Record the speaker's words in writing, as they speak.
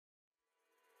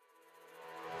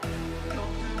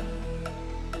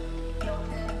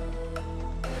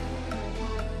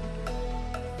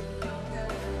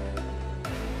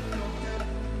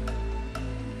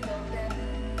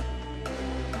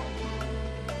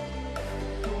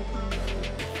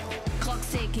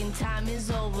ticking, time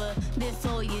is over.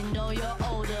 Before you know you're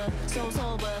older. So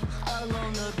sober,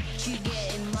 alone, the bitch you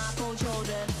get in my cold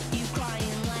shoulder. You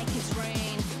crying like it's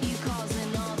rain, you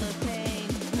causing all the pain.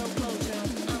 No closure,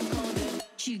 I'm colder,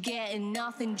 you getting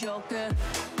nothing, joker.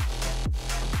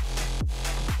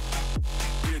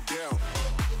 Get down.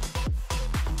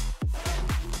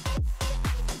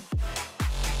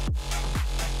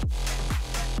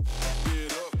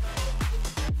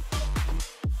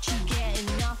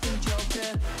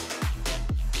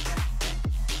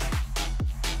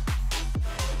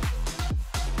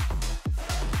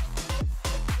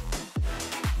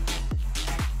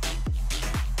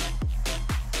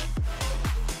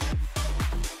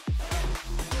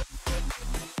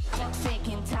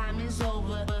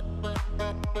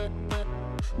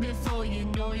 Before you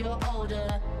know you're older,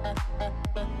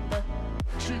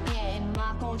 you getting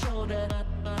my cold shoulder.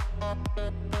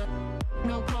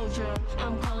 No closure,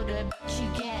 I'm colder, you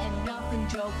getting nothing,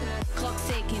 joker. Clock's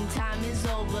ticking, time is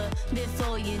over.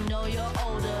 Before you know you're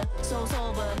older. So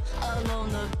sober,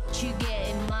 alone, the you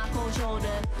getting my cold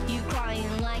shoulder. You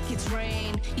crying like it's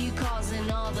rain, you causing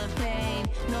all the pain.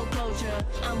 No closure,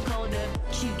 I'm colder,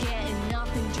 you getting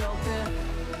nothing, joker.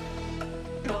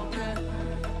 Joker.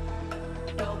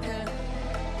 Joker,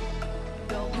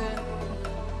 Joker,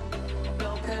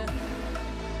 Joker,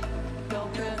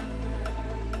 Joker,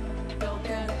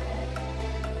 Joker,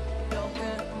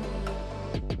 Joker.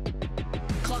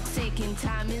 Clock's ticking,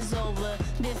 time is over.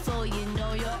 Before you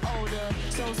know you're older.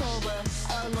 So sober,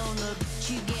 alone, the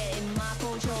bitch you getting my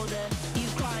cold shoulder. You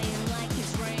crying like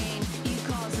it's rain, you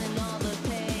causing all the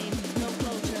pain. No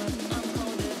closure, I'm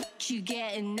colder, you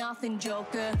getting nothing,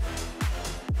 joker.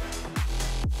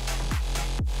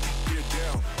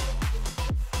 Down.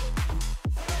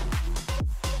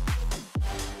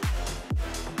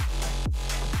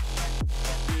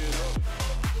 Get up.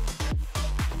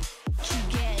 You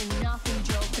getting nothing,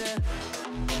 joker.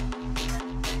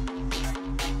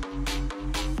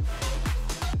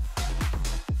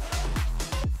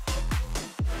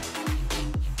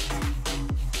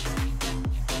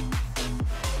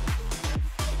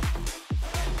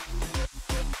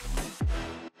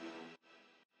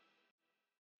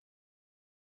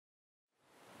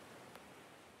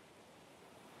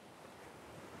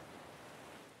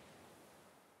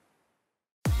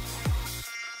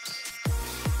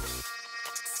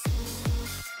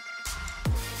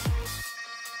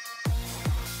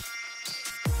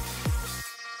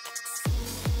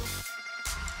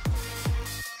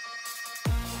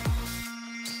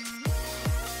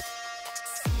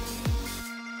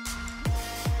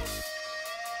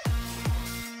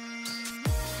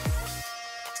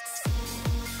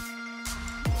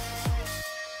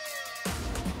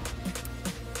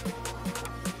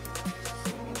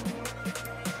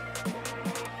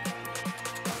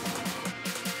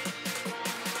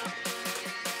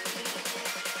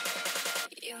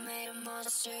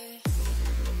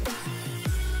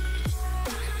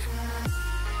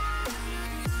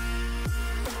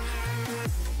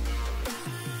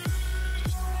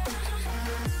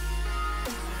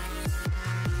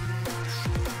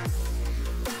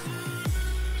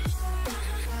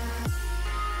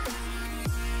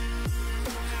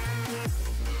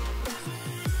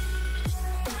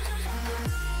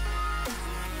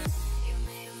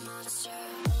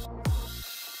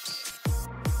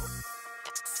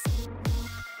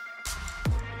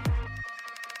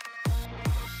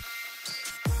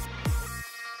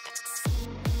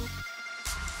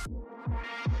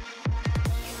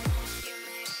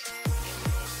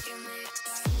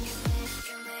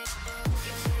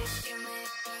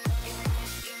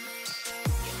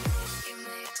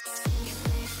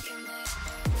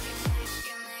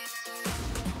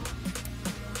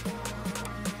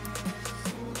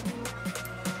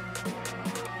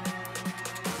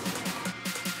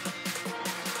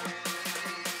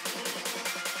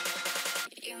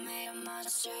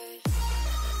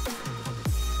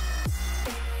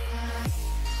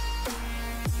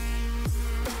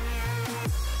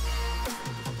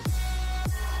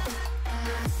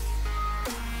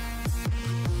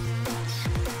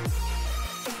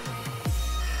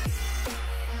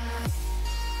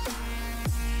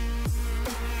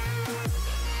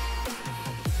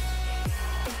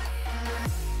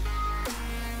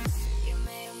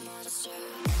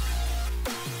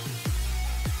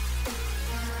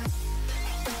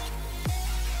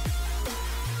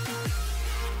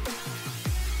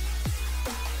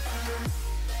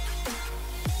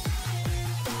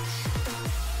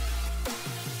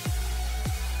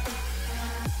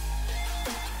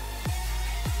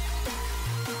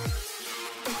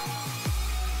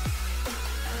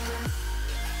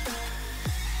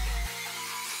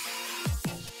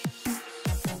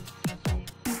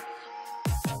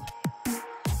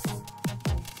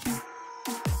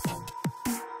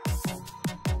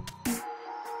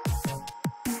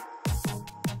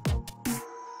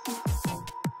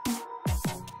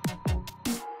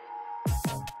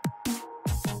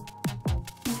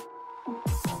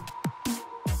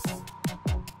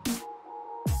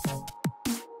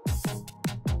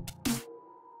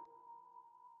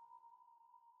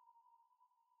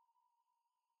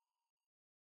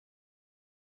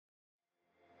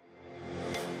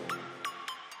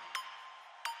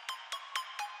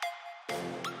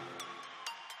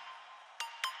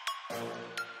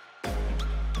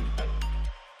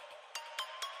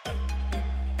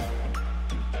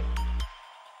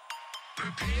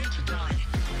 Prepare to die.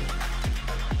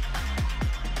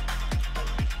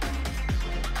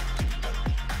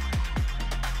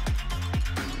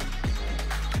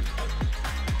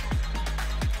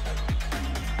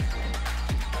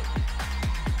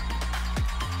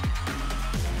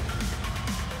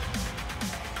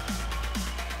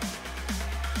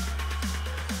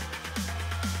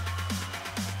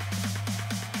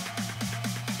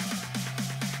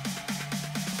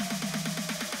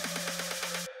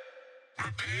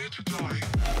 Prepare to die.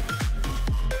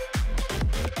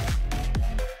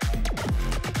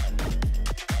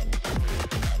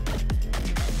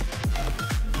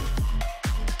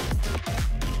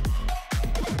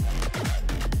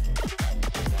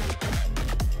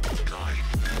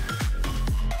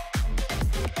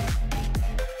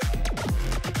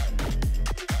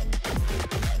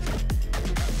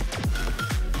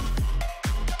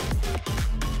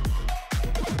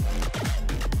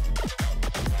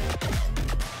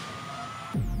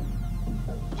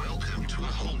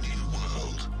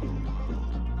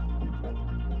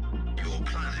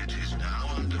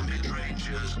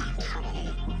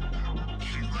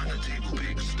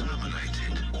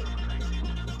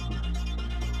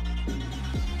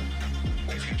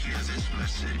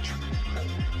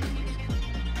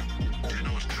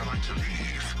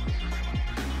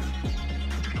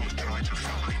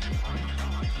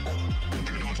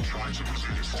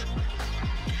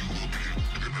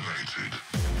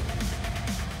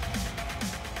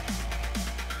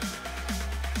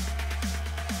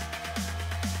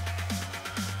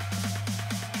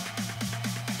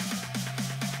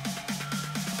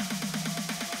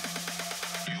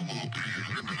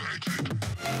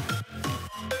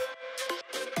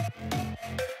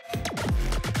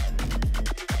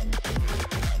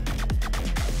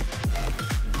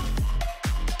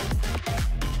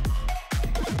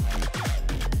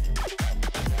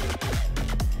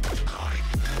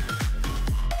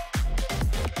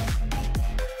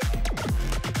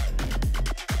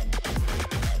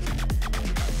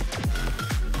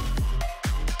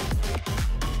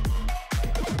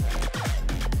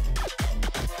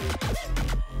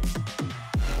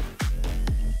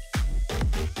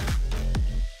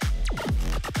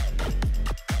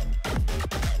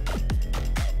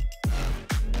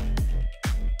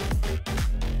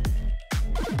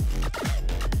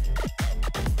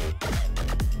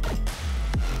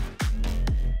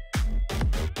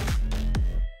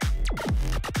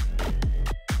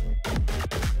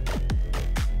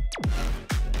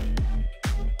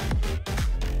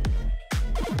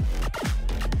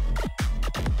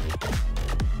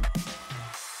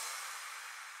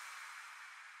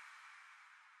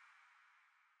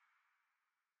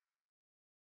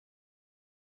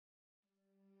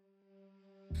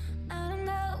 I don't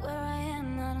know where I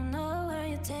am, I don't know where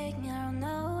you take me, I don't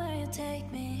know where you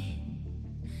take me.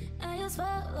 I just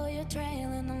follow your trail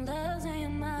and I'm losing your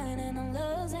mind and I'm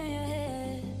losing your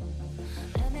head.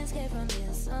 Let me escape from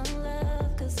this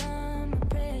love, cause I'm a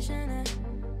prisoner.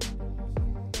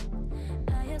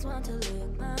 I just want to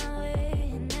look my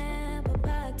way and never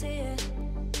back to you.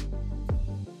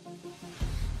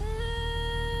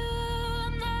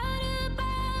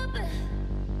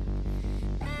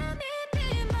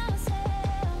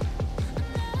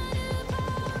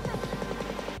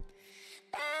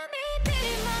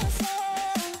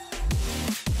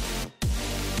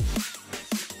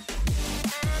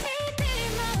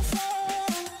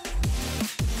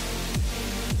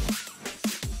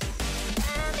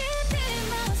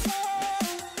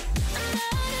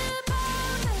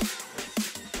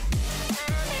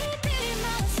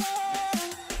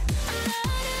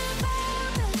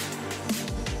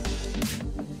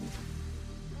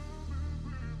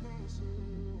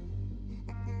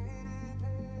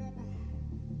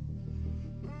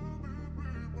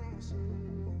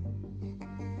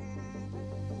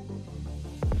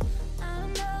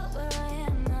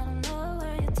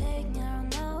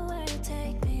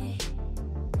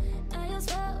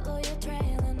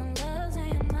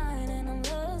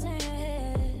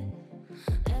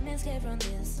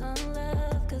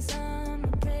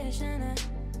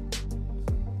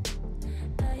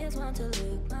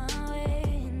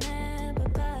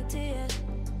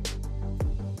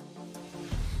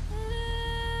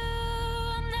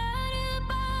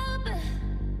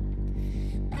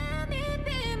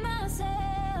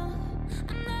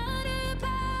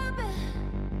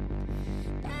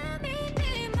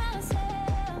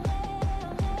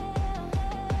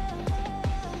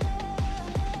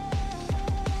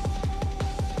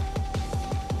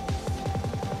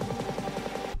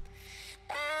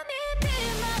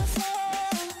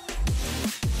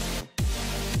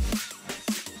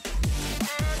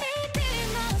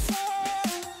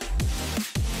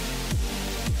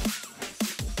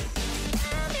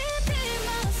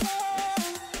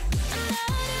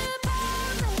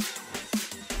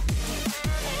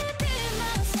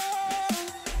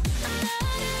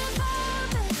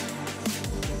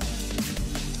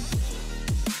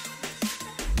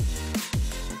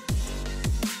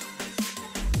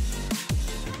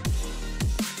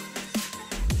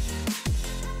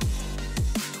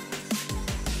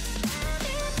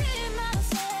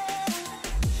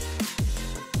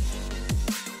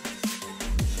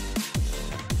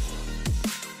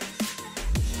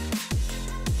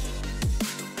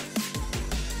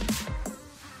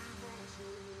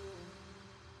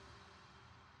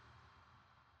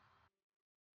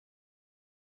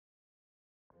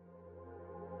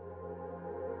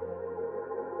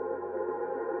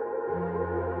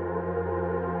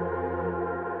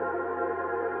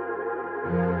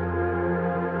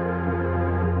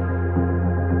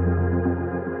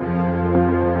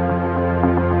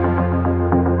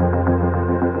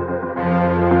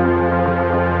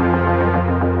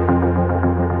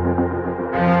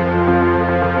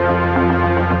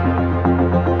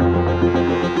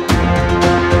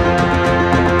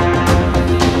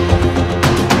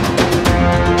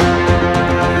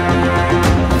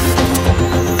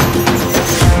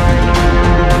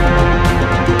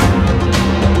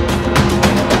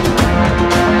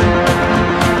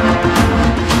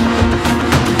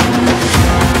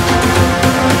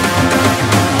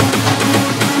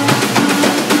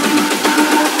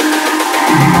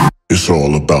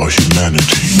 about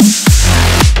humanity.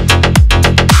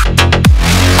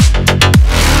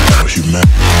 About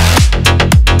humanity.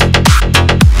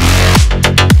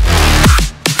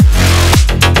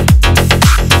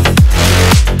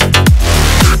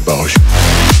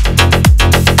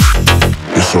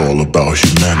 It's all about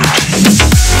humanity.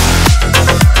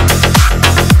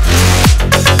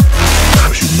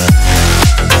 About humanity.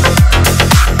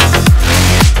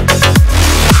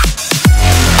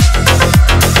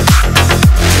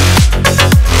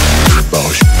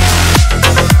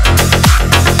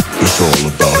 It's all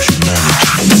about humanity.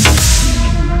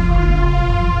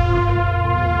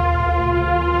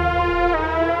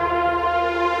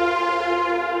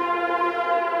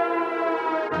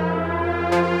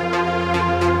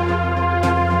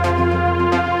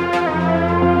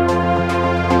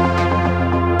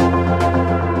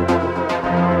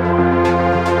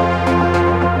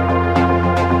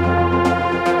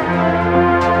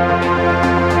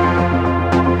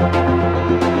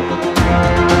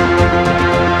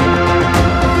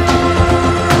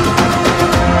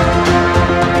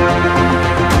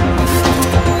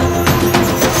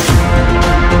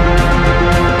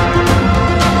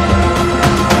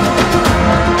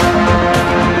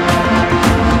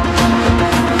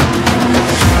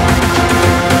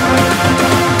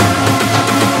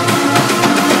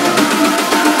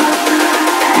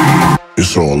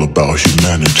 It's all about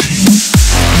humanity.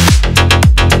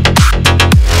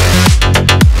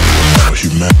 About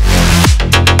humanity.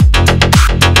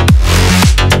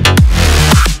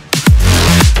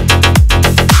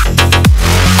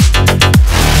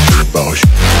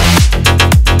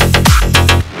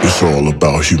 It's all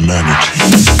about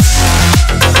humanity.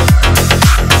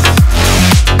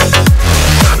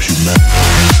 About humanity.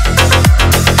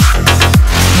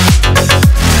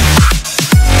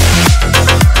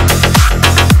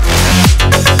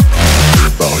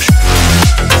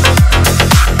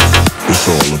 It's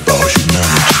all about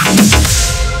humanity.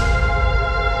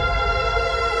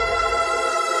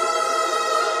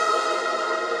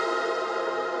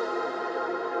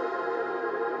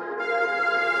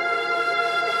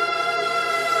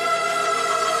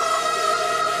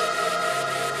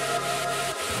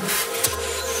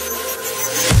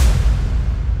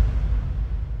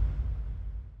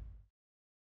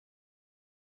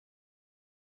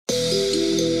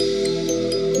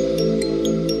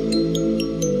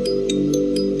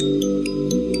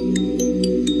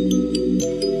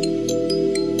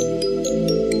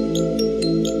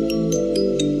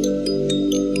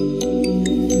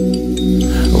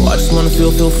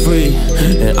 Feel free,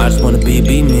 and I just wanna be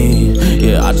me.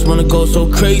 Yeah, I just wanna go so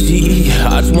crazy.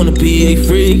 I just wanna be a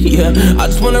freak. Yeah, I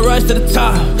just wanna rise to the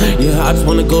top. Yeah, I just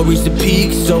wanna go reach the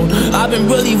peak. So I've been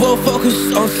really well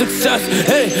focused on success.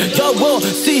 Hey, y'all will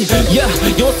see. Yeah,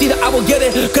 you won't see that I will get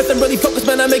it, cause I'm really focused,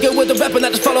 man. I make it with the rap and I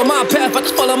just follow my path. I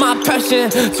just follow my passion.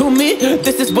 To me,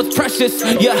 this is what's precious.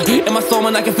 Yeah, in my soul,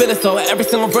 man, I can feel it. So every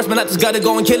single verse, man, I just gotta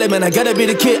go and kill it, man. I gotta be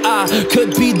the kid. I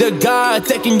could be the guy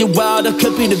taking you wild. I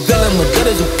could be the villain, but that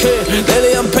is okay.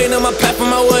 Lately I'm painting my path on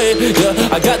my way.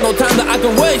 Yeah, I got no time that I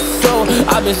can waste. So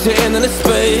I've been sitting in the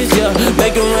space. Yeah,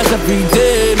 making rest every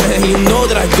day, man. You know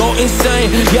that I go insane.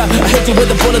 Yeah, I hit you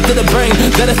with a bullet to the brain.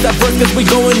 Let us stop first, cause we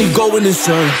going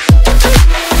insane.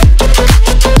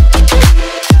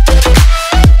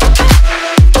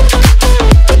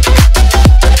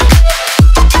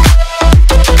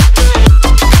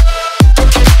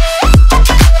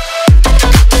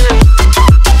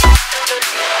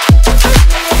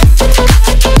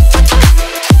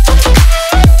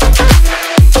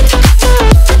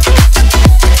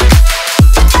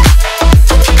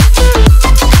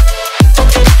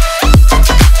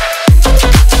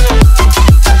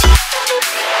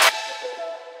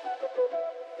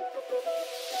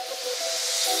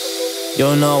 You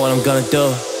don't know what I'm gonna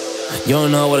do. You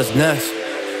don't know what is next.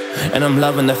 And I'm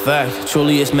loving the fact,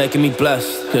 truly it's making me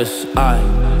blessed. Cause I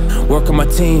work on my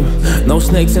team, no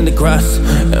snakes in the grass.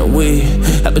 And we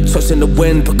have been trust in the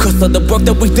wind because of the work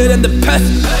that we did in the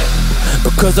past.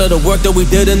 Because of the work that we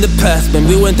did in the past. When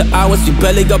we went to hours, we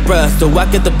barely got rest. So I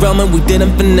get the realm and we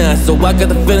didn't finesse. So I got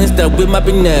the feelings that we might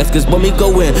be next. Cause when we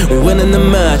go in, we win in the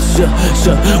match.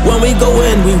 When we go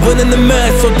in, we win in the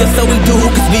match. So that's how we do,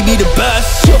 cause we be the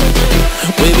best.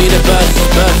 We be the best,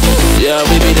 best. Yeah,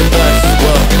 we be the best.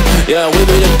 Whoa. Yeah, we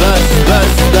be the best,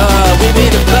 best. We be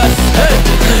the best. Hey,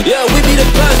 yeah, we be the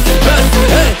best, best.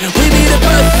 Hey, we be the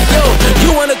best. Yo, you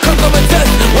wanna come and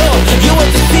test? Whoa, you want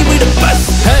to see we the best?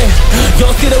 Hey, you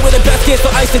don't see that we're the best. it, so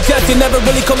I suggest you never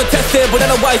really come and test it. But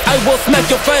otherwise, I will smack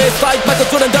your face like Michael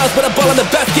Jordan does with a ball in the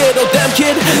basket. Oh damn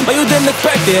kid, but you didn't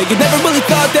expect it. You never really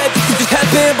thought that this could just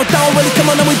happen, but don't really come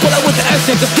on and we pull out with the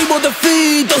action. Cause people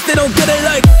defeat those they don't get it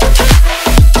like